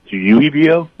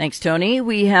WUEBO. Thanks, Tony.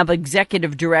 We have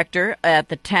Executive Director at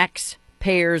the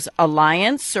Taxpayers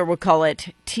Alliance, or we'll call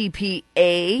it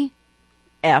TPA.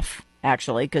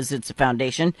 Actually, because it's a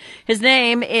foundation. His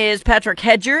name is Patrick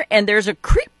Hedger, and there's a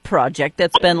CREEP project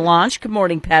that's been launched. Good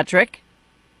morning, Patrick.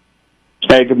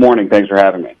 Hey, good morning. Thanks for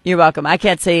having me. You're welcome. I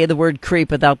can't say the word creep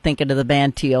without thinking of the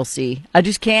band TLC. I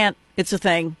just can't. It's a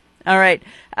thing. All right.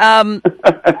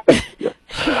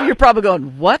 You're probably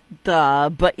going, what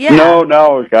the? But yeah.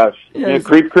 No, gosh. Yeah,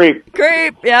 creep.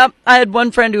 Creep, yeah. I had one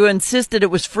friend who insisted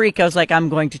it was freak. I was like, I'm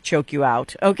going to choke you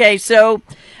out. Okay, so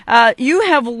you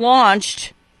have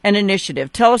launched an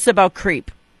initiative. Tell us about CREEP.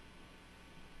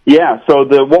 Yeah, so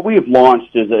what we have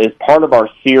launched is part of our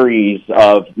series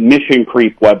of Mission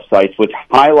CREEP websites, which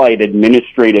highlight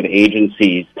administrative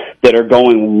agencies that are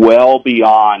going well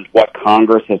beyond what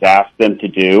Congress has asked them to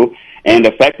do. And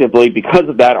effectively, because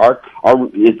of that,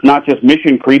 it's not just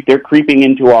Mission CREEP, they're creeping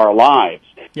into our lives.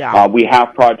 Yeah. We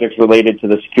have projects related to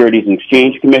the Securities and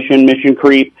Exchange Commission, Mission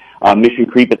CREEP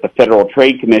at the Federal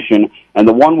Trade Commission, and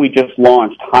the one we just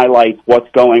launched highlights what's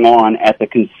going on at the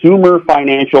Consumer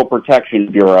Financial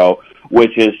Protection Bureau,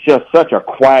 which is just such a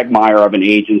quagmire of an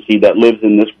agency that lives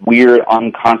in this weird,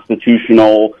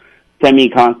 unconstitutional,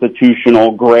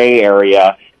 semi-constitutional gray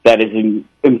area that is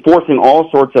enforcing all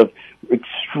sorts of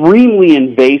extremely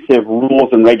invasive rules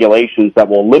and regulations that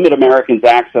will limit Americans'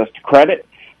 access to credit,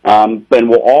 and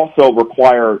will also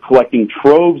require collecting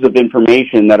troves of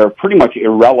information that are pretty much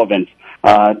irrelevant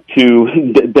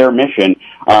to their mission,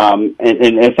 and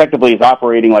effectively is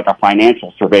operating like a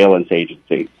financial surveillance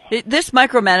agency. This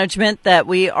micromanagement that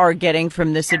we are getting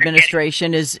from this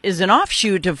administration is an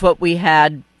offshoot of what we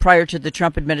had prior to the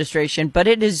Trump administration, but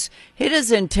it is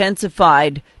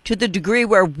intensified to the degree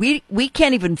where we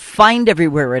can't even find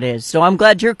everywhere it is. So I'm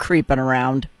glad you're creeping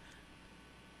around.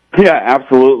 Yeah,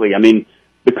 absolutely. I mean,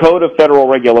 the Code of Federal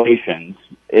Regulations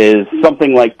is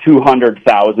something like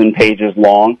 200,000 pages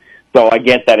long, so I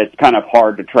get that it's kind of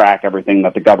hard to track everything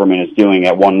that the government is doing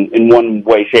in one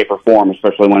way, shape, or form,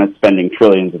 especially when it's spending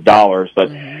trillions of dollars. But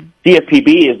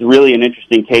CFPB is really an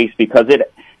interesting case because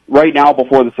right now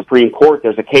before the Supreme Court,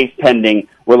 there's a case pending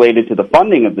related to the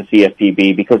funding of the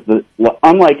CFPB because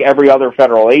unlike every other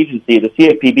federal agency, the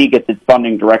CFPB gets its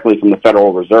funding directly from the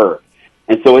Federal Reserve.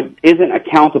 And so it isn't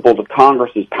accountable to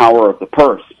Congress's power of the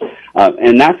purse.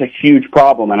 And that's a huge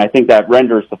problem, and I think that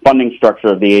renders the funding structure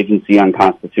of the agency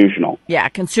unconstitutional. Yeah,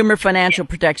 Consumer Financial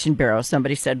Protection Bureau.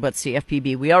 Somebody said, what's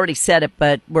CFPB? We already said it,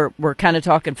 but we're kind of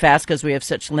talking fast because we have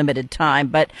such limited time.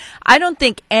 But I don't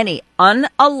think any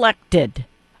unelected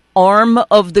arm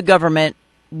of the government,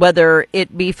 whether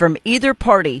it be from either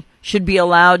party, should be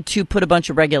allowed to put a bunch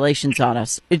of regulations on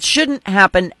us. It shouldn't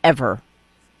happen ever.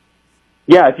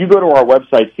 Yeah, if you go to our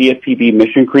website,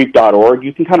 cfpbmissioncreep.org,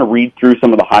 you can kind of read through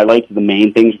some of the highlights of the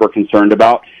main things we're concerned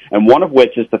about, and one of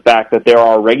which is the fact that there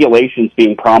are regulations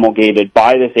being promulgated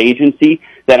by this agency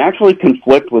that actually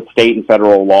conflict with state and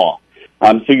federal law.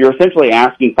 So you're essentially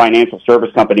asking financial service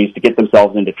companies to get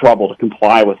themselves into trouble to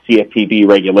comply with CFPB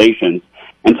regulations.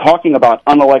 And talking about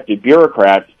unelected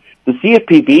bureaucrats, the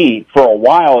CFPB, for a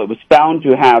while, it was found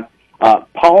to have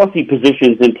policy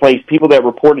positions in place, people that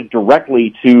reported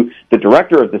directly to the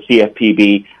director of the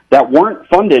CFPB that weren't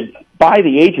funded by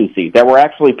the agency, that were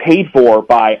actually paid for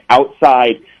by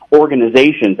outside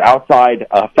organizations, outside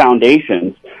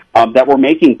foundations that were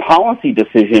making policy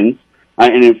decisions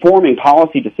and informing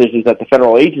policy decisions at the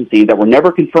federal agency that were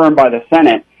never confirmed by the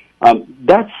Senate.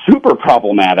 That's super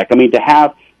problematic. I mean, to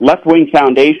have left-wing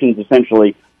foundations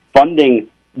essentially funding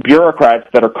bureaucrats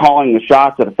that are calling the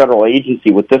shots at a federal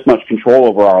agency with this much control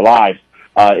over our lives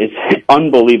is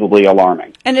unbelievably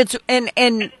alarming.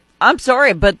 And I'm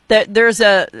sorry, but there's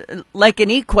an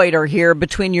equator here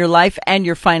between your life and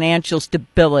your financial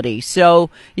stability. So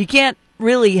you can't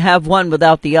really have one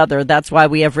without the other. That's why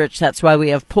we have rich. That's why we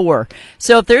have poor.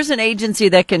 So if there's an agency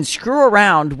that can screw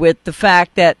around with the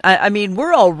fact that, I mean,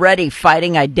 we're already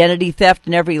fighting identity theft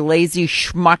and every lazy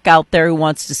schmuck out there who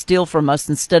wants to steal from us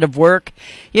instead of work.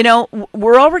 You know,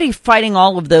 we're already fighting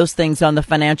all of those things on the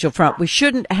financial front. We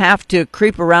shouldn't have to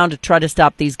creep around to try to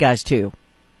stop these guys too.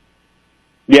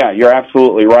 Yeah, you're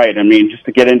absolutely right. I mean, just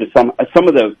to get into some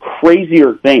of the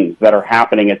crazier things that are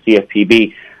happening at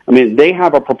CFPB, I mean, they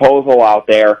have a proposal out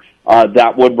there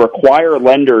that would require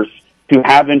lenders to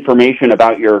have information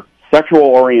about your sexual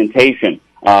orientation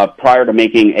prior to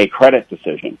making a credit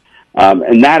decision.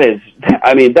 And that is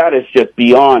just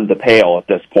beyond the pale at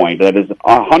this point. That is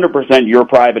 100% your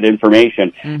private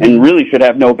information and really should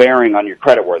have no bearing on your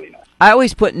creditworthiness. I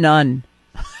always put none.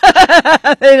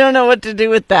 They don't know what to do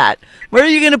with that. Where are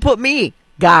you going to put me,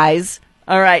 guys?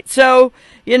 All right. So,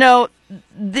 you know,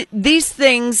 these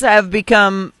things have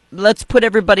become, let's put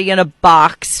everybody in a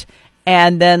box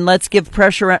and then let's give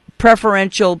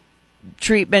preferential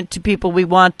treatment to people we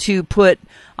want to put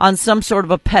on some sort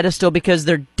of a pedestal because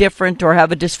they're different or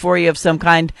have a dysphoria of some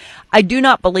kind. I do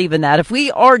not believe in that. If we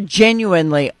are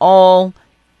genuinely all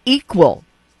equal,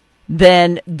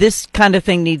 then this kind of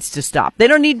thing needs to stop. They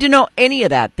don't need to know any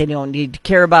of that. They don't need to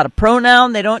care about a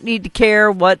pronoun. They don't need to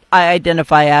care what I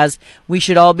identify as. We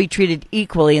should all be treated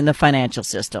equally in the financial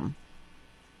system.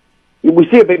 We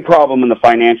see a big problem in the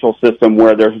financial system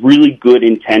where there's really good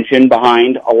intention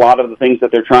behind a lot of the things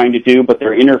that they're trying to do, but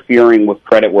they're interfering with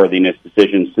creditworthiness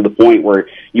decisions to the point where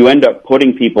you end up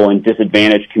putting people in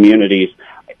disadvantaged communities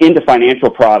into financial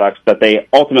products that they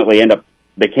ultimately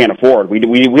they can't afford. We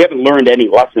haven't learned any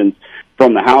lessons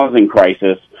from the housing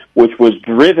crisis, which was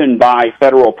driven by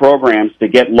federal programs to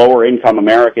get lower income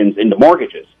Americans into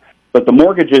mortgages. But the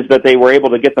mortgages that they were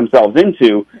able to get themselves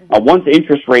into, once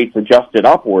interest rates adjusted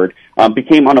upward,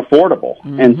 became unaffordable.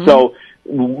 Mm-hmm. And so,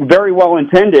 very well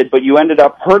intended, but you ended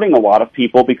up hurting a lot of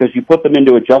people because you put them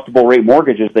into adjustable rate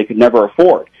mortgages they could never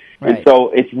afford. Right. And so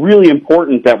it's really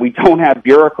important that we don't have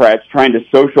bureaucrats trying to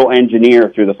social engineer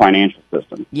through the financial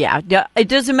system. Yeah, it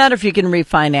doesn't matter if you can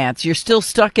refinance. You're still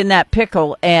stuck in that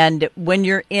pickle, and when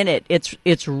you're in it,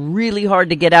 it's really hard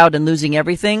to get out, and losing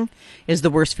everything is the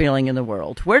worst feeling in the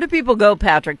world. Where do people go,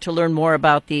 Patrick, to learn more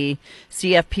about the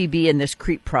CFPB and this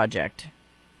CREEP project?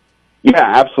 Yeah,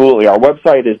 absolutely. Our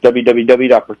website is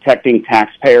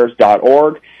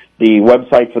www.protectingtaxpayers.org. The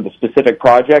website for the specific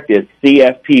project is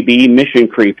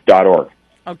cfpbmissioncreep.org.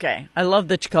 Okay. I love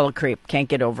that you call it CREEP. Can't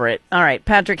get over it. All right.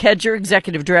 Patrick Hedger,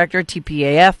 Executive Director,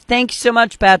 TPAF. Thanks so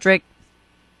much, Patrick.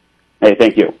 Hey,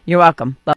 thank you. You're welcome. Bye.